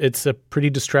a pretty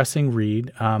distressing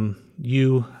read.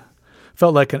 You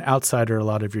felt like an outsider a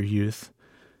lot of your youth.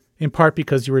 In part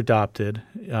because you were adopted,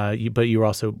 but you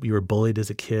were bullied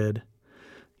as a kid.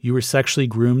 You were sexually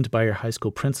groomed by your high school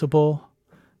principal,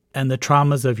 and the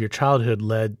traumas of your childhood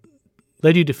led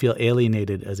you to feel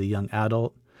alienated as a young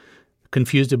adult,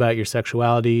 confused about your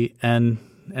sexuality, and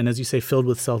as you say, filled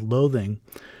with self-loathing,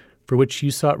 for which you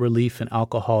sought relief in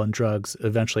alcohol and drugs,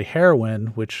 eventually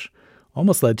heroin, which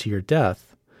almost led to your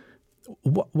death.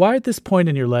 Why at this point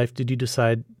in your life did you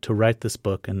decide to write this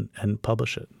book and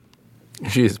publish it?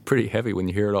 It's pretty heavy when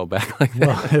you hear it all back like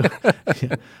that. Well,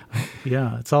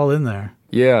 yeah, it's all in there.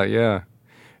 Yeah.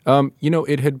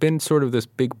 It had been sort of this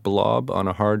big blob on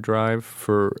a hard drive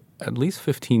for at least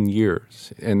 15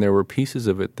 years, and there were pieces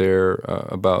of it there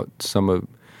about some of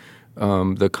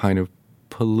the kind of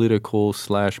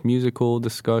political/musical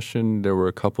discussion. There were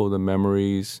a couple of the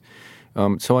memories.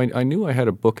 So I knew I had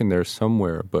a book in there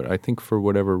somewhere, but I think for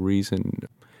whatever reason,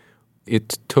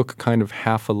 it took kind of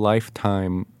half a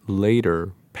lifetime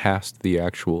later past the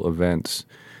actual events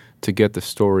to get the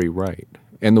story right.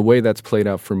 And the way that's played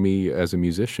out for me as a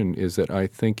musician is that I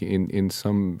think in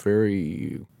some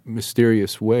very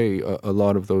mysterious way, a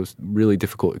lot of those really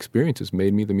difficult experiences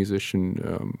made me the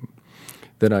musician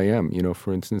that I am. You know,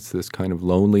 for instance, this kind of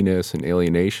loneliness and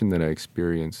alienation that I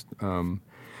experienced.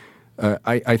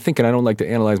 I think, and I don't like to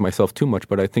analyze myself too much,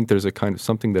 but I think there's a kind of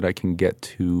something that I can get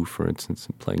to, for instance,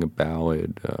 in playing a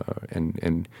ballad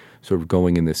and sort of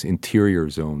going in this interior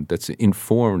zone that's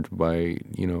informed by,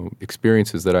 you know,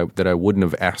 experiences that I wouldn't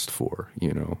have asked for,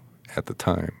 you know, at the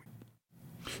time.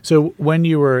 So when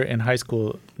you were in high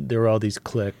school, there were all these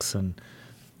cliques, and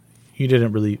you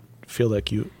didn't really feel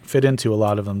like you fit into a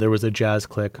lot of them. There was a jazz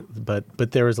clique,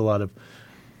 but there was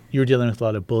you were dealing with a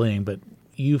lot of bullying, but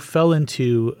you fell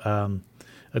into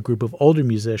a group of older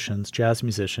musicians, jazz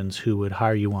musicians, who would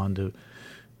hire you on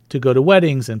to go to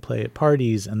weddings and play at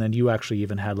parties, and then you actually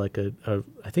even had like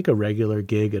I think a regular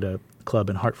gig at a club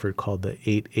in Hartford called the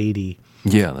 880.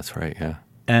 Yeah, that's right. Yeah,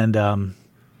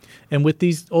 and with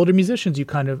these older musicians, you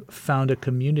kind of found a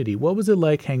community. What was it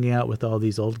like hanging out with all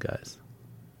these old guys?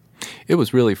 It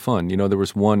was really fun. You know, there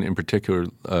was one in particular,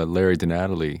 Larry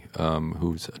Donatelli,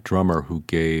 who's a drummer, who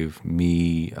gave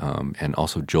me and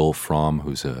also Joel Fromm,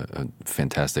 who's a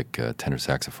fantastic tenor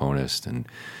saxophonist, and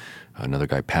another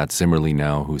guy, Pat Zimmerly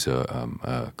now, who's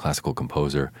a classical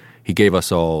composer. He gave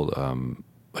us all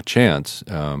a chance.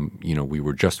 You know, we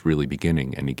were just really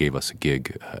beginning, and he gave us a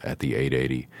gig at the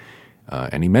 880,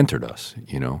 and he mentored us,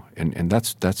 you know, and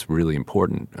that's really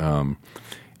important.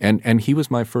 And he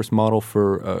was my first model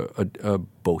for a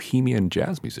bohemian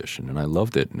jazz musician, and I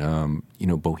loved it. You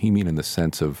know, bohemian in the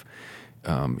sense of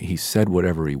he said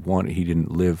whatever he wanted. He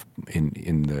didn't live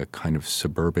in the kind of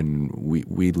suburban.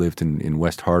 We lived in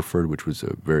West Hartford, which was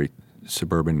a very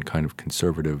suburban kind of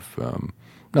conservative.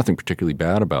 Nothing particularly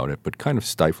bad about it, but kind of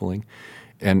stifling.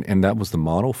 And that was the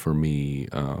model for me.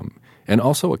 And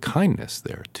also a kindness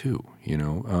there too, you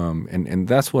know. And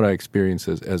that's what I experienced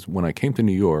as when I came to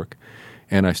New York.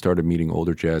 And I started meeting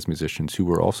older jazz musicians who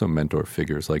were also mentor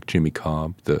figures, like Jimmy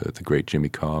Cobb, the great Jimmy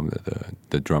Cobb,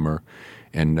 the drummer,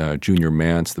 and Junior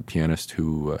Mance, the pianist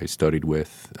who I studied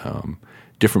with.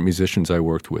 Different musicians I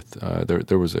worked with.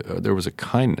 There was a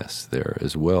kindness there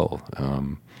as well.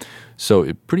 So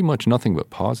it pretty much nothing but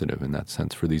positive in that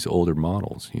sense for these older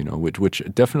models, you know, which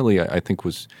definitely I think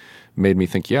made me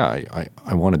think, yeah,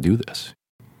 I want to do this.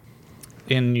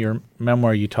 In your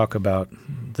memoir, you talk about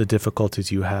the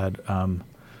difficulties you had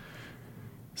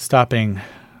stopping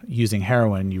using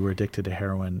heroin. You were addicted to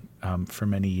heroin for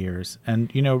many years.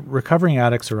 And, you know, recovering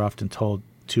addicts are often told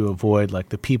to avoid, like,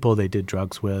 the people they did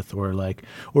drugs with,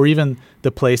 or even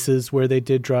the places where they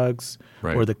did drugs,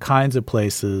 right, or the kinds of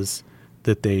places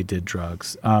that they did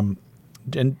drugs. And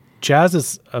jazz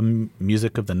is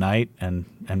music of the night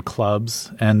and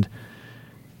clubs. And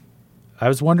I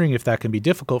was wondering if that can be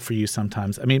difficult for you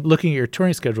sometimes. I mean, looking at your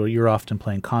touring schedule, you're often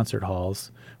playing concert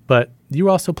halls, but you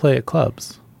also play at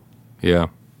clubs. Yeah.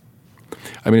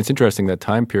 I mean, it's interesting, that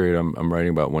time period I'm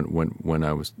writing about when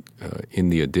I was in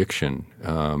the addiction.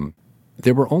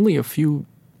 There were only a few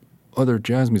other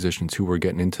jazz musicians who were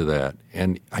getting into that.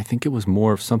 And I think it was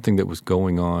more of something that was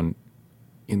going on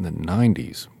in the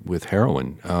 90s with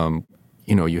heroin.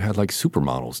 You know, you had like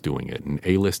supermodels doing it and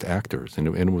A-list actors, and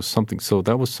it was something. So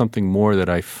that was something more that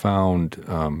I found.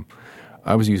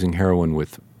 I was using heroin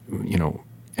with, you know,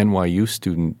 NYU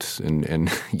students and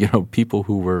you know, people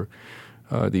who were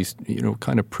these, you know,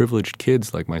 kind of privileged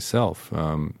kids like myself.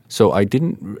 So I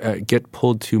didn't get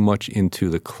pulled too much into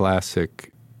the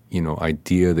classic, you know,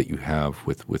 idea that you have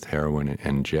with heroin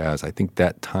and jazz. I think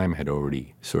that time had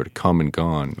already sort of come and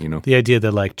gone, you know. The idea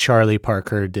that, like, Charlie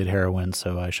Parker did heroin,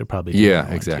 so I should probably do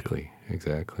heroin exactly, too.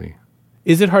 Exactly.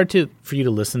 Is it hard for you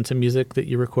to listen to music that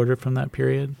you recorded from that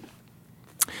period?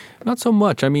 Not so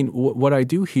much. I mean, what I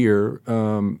do hear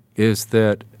is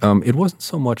that it wasn't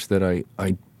so much that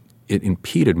it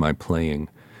impeded my playing,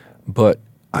 but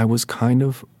I was kind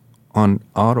of on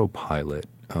autopilot.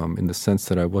 In the sense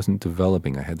that I wasn't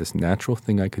developing. I had this natural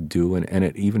thing I could do, and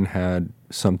it even had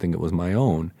something that was my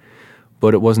own,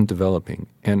 but it wasn't developing.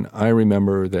 And I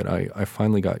remember that I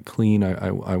finally got clean.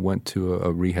 I went to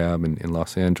a rehab in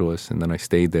Los Angeles, and then I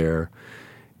stayed there,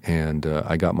 and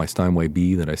I got my Steinway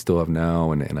B that I still have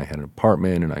now, and I had an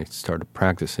apartment, and I started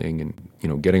practicing and, you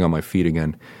know, getting on my feet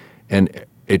again. And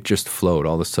it just flowed.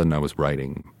 All of a sudden I was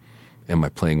writing, and my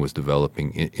playing was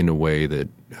developing in a way that,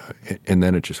 and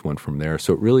then it just went from there.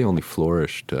 So it really only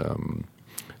flourished.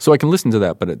 So I can listen to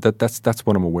that, but that's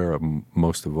what I'm aware of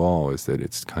most of all, is that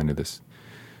it's kind of this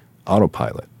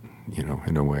autopilot, you know,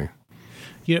 in a way.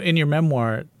 You know, in your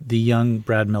memoir, the young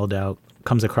Brad Mehldau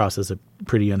comes across as a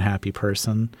pretty unhappy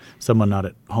person, someone not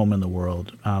at home in the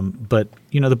world. But,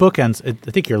 the book ends, I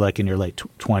think you're like in your late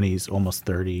 20s, almost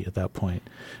 30 at that point.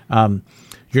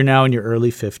 You're now in your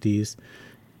early 50s.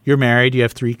 You're married. You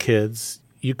have 3 kids.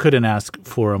 You couldn't ask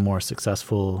for a more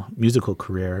successful musical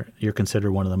career. You're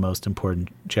considered one of the most important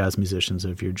jazz musicians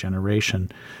of your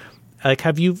generation. Like,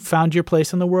 have you found your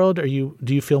place in the world? Do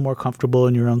you feel more comfortable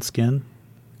in your own skin?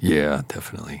 Yeah,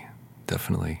 definitely.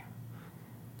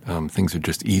 Things are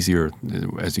just easier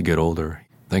as you get older.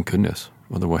 Thank goodness.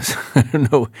 Otherwise, I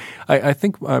don't know. I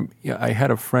think I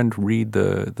had a friend read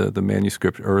the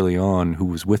manuscript early on who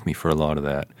was with me for a lot of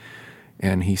that.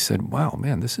 And he said, wow,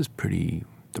 man, this is pretty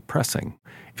depressing.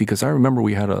 Because I remember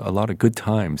we had a lot of good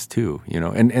times too,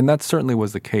 and that certainly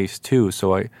was the case too.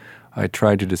 So I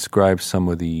tried to describe some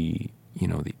of the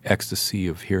ecstasy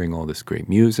of hearing all this great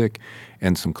music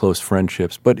and some close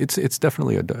friendships. But it's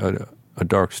definitely a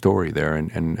dark story there,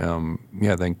 and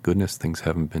thank goodness things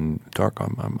haven't been dark.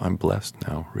 I'm blessed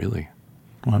now, really.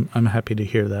 Well, I'm happy to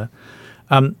hear that.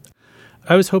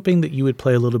 I was hoping that you would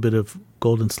play a little bit of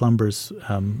Golden Slumbers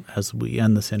as we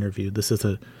end this interview. This is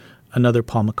another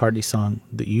Paul McCartney song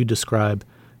that you describe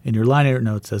in your liner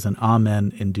notes as an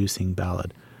amen-inducing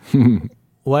ballad.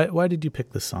 Why did you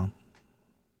pick this song?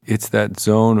 It's that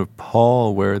zone of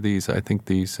Paul where these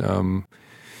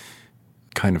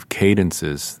kind of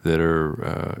cadences that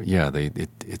are,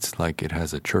 it's like it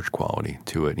has a church quality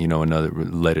to it. Another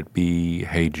Let It Be,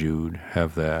 Hey Jude,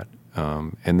 have that.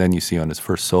 And then you see on his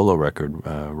first solo record,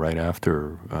 right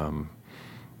after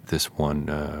this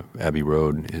one, Abbey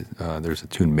Road, there's a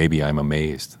tune, Maybe I'm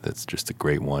Amazed. That's just a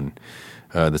great one.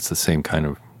 That's the same kind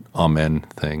of amen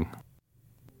thing.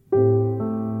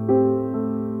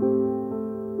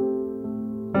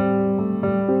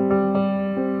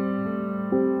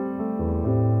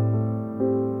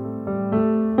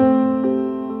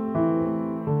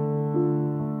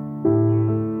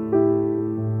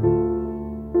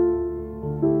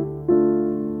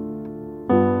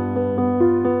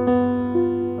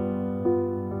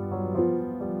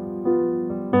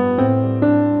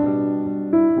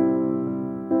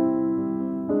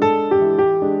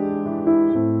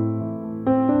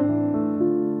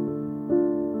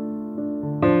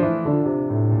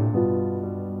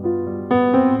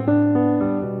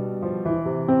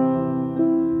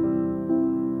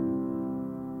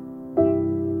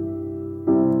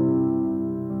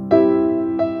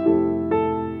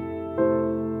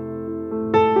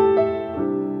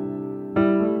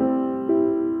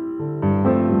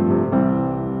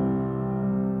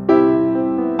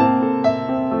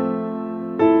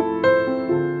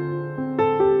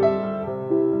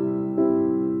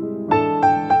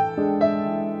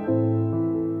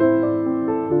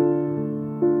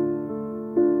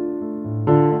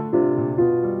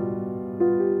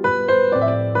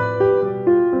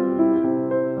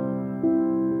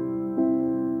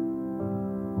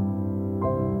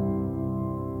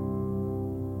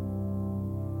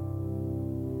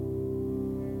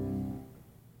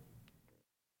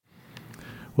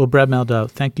 Well, Brad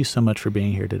Mehldau, thank you so much for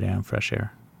being here today on Fresh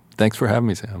Air. Thanks for having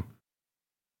me, Sam.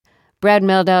 Brad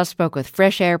Mehldau spoke with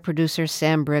Fresh Air producer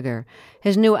Sam Briger.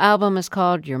 His new album is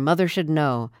called Your Mother Should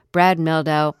Know. Brad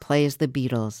Mehldau plays the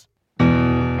Beatles.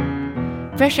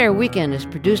 Fresh Air Weekend is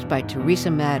produced by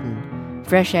Teresa Madden.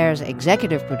 Fresh Air's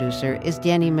executive producer is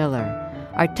Danny Miller.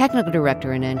 Our technical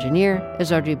director and engineer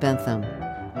is Audrey Bentham.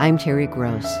 I'm Terry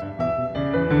Gross.